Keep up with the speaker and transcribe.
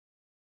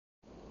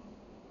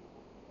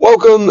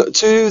Welcome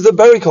to the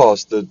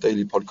Berrycast, the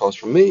daily podcast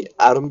from me,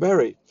 Adam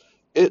Berry.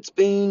 It's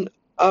been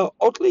an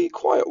oddly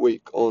quiet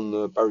week on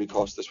the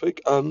Berrycast this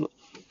week. I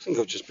think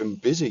I've just been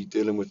busy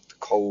dealing with the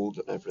cold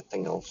and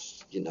everything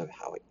else. You know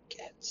how it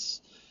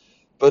gets.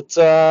 But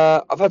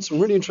I've had some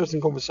really interesting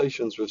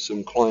conversations with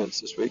some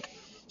clients this week,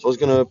 so I was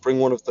going to bring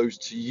one of those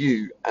to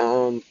you.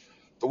 And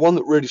the one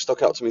that really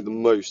stuck out to me the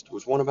most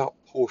was one about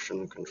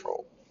portion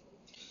control.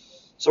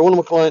 So one of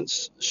my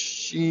clients,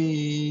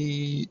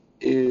 she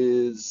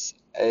is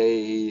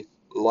a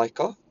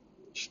liker,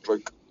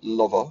 stroke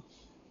lover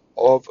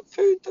of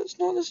food that's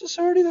not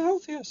necessarily the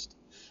healthiest,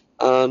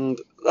 and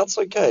that's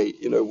okay.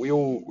 You know, we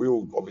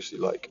all obviously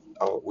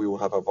we all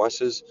have our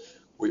vices.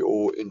 We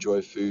all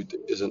enjoy food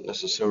that isn't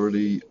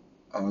necessarily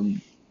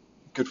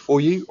good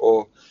for you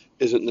or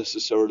isn't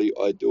necessarily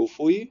ideal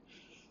for you,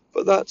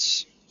 but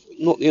that's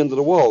not the end of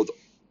the world.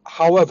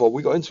 However,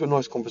 we got into a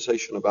nice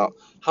conversation about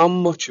how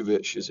much of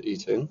it she's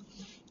eating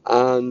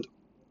and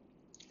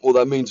what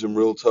that means in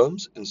real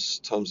terms, in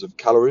terms of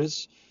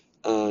calories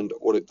and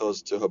what it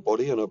does to her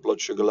body and her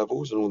blood sugar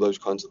levels and all those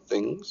kinds of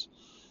things.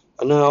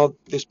 And now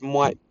she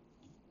might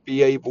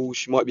be able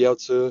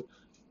to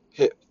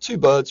hit two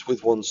birds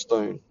with one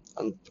stone.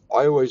 And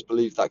I always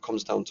believe that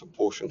comes down to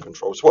portion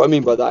control. So what I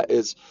mean by that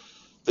is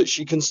that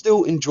she can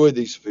still enjoy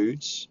these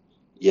foods.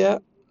 Yeah,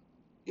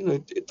 you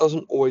know, it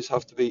doesn't always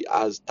have to be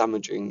as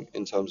damaging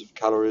in terms of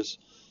calories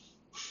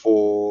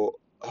for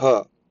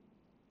her.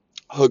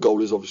 Her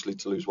goal is obviously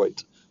to lose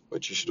weight,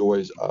 which you should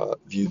always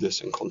view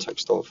this in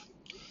context of.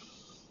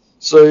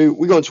 So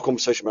we got into a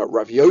conversation about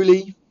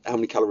ravioli, how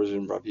many calories are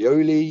in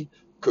ravioli.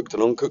 Cooked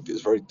and uncooked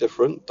is very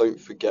different. Don't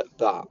forget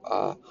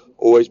that.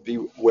 Always be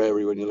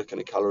wary when you're looking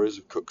at calories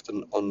of cooked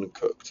and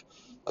uncooked.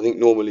 I think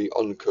normally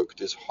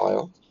uncooked is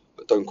higher,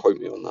 but don't quote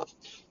me on that.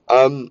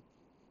 Um,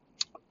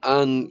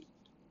 and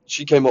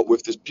she came up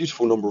with this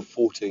beautiful number of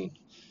 14.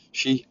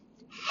 She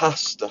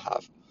has to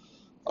have,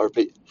 I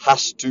repeat,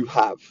 has to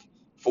have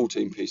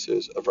 14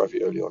 pieces of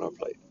ravioli on her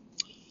plate.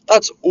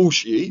 That's all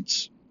she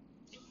eats.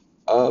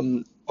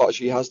 But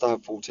she has to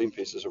have 14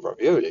 pieces of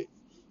ravioli.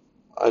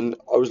 And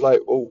I was like,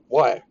 well,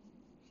 why?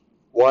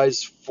 Why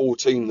is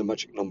 14 the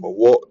magic number?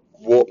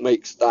 What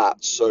makes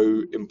that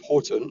so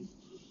important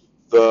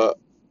that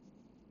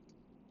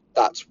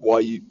that's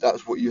what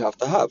you have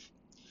to have?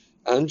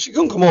 And she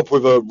couldn't come up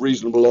with a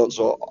reasonable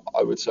answer,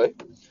 I would say.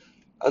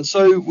 And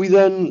so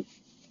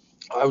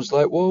I was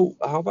like, well,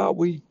 how about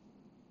we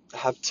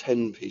have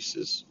 10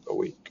 pieces a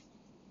week?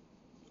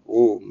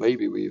 Or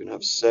maybe we even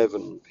have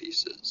 7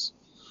 pieces.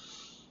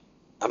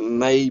 And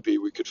maybe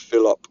we could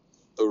fill up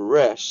the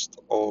rest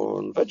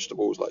on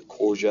vegetables like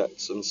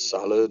courgettes and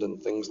salad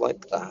and things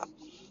like that.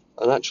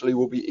 And actually,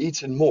 we'll be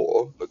eating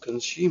more but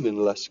consuming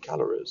less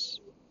calories.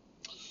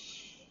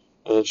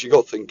 And she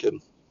got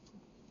thinking.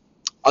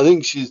 I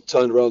think she's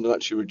turned around and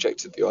actually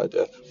rejected the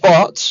idea.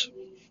 But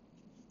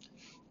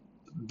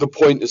the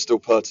point is still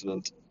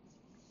pertinent.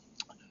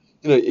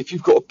 You know, if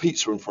you've got a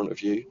pizza in front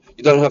of you,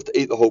 you don't have to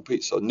eat the whole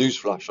pizza.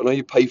 Newsflash, I know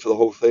you pay for the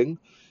whole thing.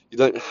 You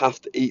don't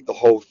have to eat the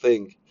whole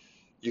thing.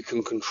 You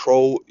can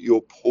control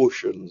your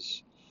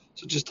portions.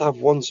 So just have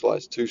one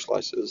slice, two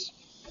slices,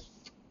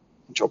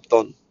 job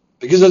done.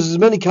 Because there's as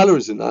many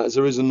calories in that as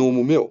there is a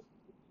normal meal.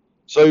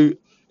 So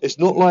it's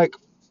not like,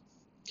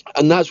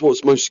 and that's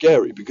what's most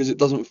scary because it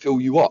doesn't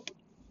fill you up.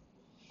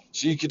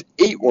 So you could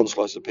eat one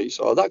slice of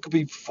pizza. That could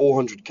be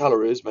 400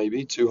 calories,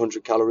 maybe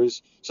 200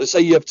 calories. So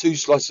say you have two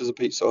slices of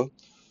pizza.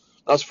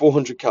 That's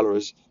 400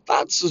 calories.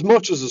 That's as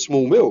much as a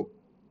small meal.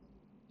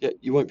 Yet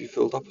you won't be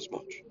filled up as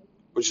much,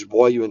 which is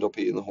why you end up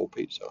eating the whole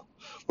pizza,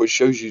 which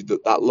shows you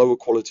that that lower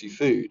quality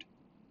food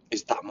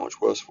is that much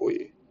worse for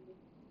you.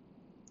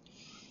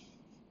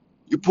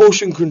 Your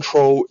portion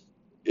control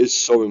is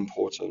so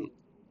important.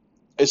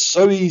 It's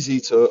so easy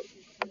to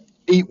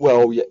eat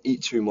well yet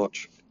eat too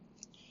much.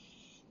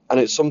 And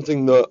it's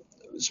something that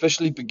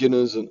especially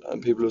beginners and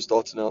people who are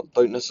starting out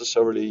don't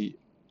necessarily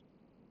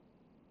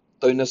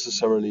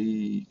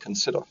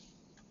consider.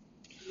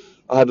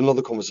 I had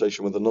another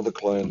conversation with another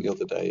client the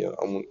other day,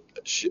 and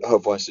her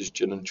vice is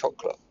gin and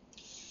chocolate.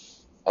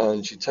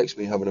 And she texted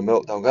me having a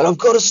meltdown, going, I've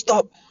got to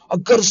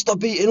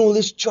stop eating all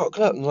this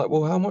chocolate. And I'm like,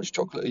 well, how much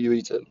chocolate are you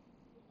eating?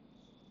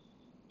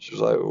 She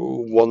was like,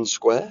 oh, one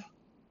square.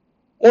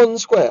 One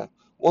square.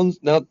 One,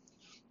 now,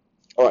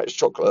 all right, it's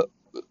chocolate,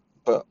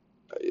 but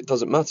it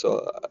doesn't matter.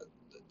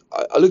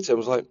 I looked at her and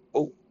was like,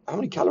 oh, how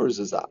many calories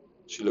is that?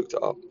 She looked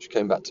it up. She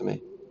came back to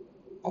me.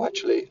 Oh,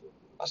 actually,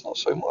 that's not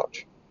so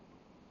much.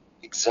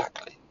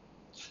 Exactly.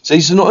 So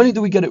not only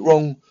do we get it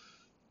wrong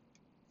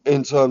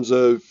in terms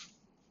of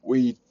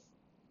we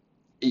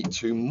eat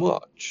too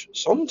much,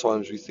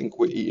 sometimes we think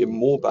we're eating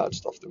more bad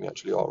stuff than we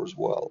actually are as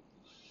well.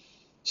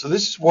 So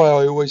this is why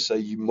I always say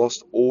you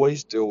must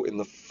always deal in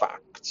the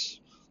facts.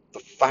 The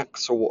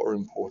facts are what are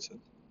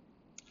important.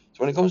 So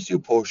when it comes to your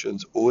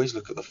portions, always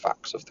look at the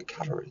facts of the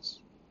calories.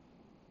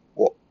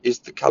 What is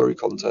the calorie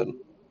content?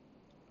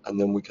 And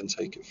then we can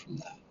take it from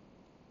there.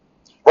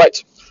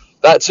 Right,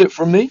 that's it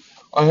from me.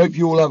 I hope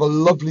you all have a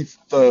lovely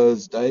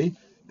Thursday.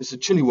 It's a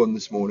chilly one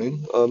this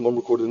morning. I'm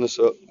recording this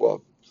at,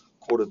 well,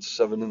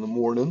 6:45 in the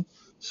morning.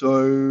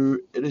 So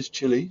it is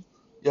chilly.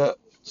 Yeah,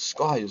 the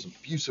sky is a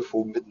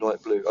beautiful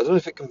midnight blue. I don't know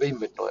if it can be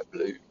midnight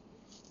blue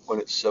when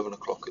it's 7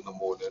 o'clock in the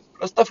morning.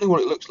 That's definitely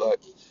what it looks like.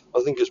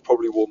 I think it's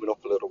probably warming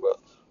up a little bit.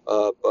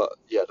 But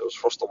yeah, there was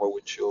frost on my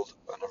windshield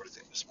and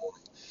everything this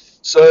morning.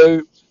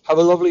 So have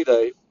a lovely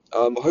day.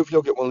 Hopefully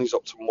I'll get one of these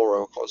up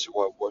tomorrow. I can't see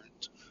why I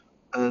won't.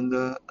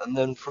 And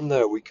then from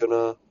there we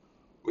can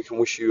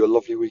wish you a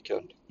lovely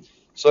weekend.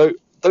 So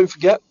don't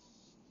forget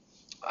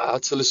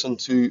to listen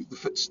to the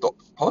Fit Stop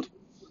pod,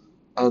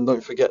 and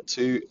don't forget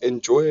to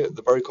enjoy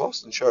the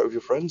Berrycast and share it with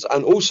your friends.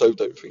 And also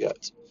don't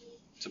forget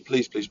to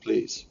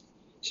please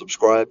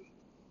subscribe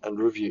and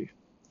review.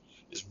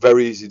 It's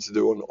very easy to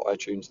do on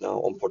iTunes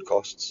now, on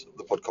podcasts,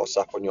 the podcast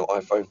app on your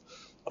iPhone,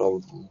 and I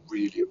would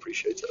really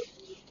appreciate it.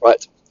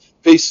 Right,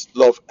 peace,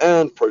 love,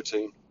 and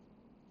protein.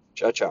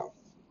 Ciao, ciao.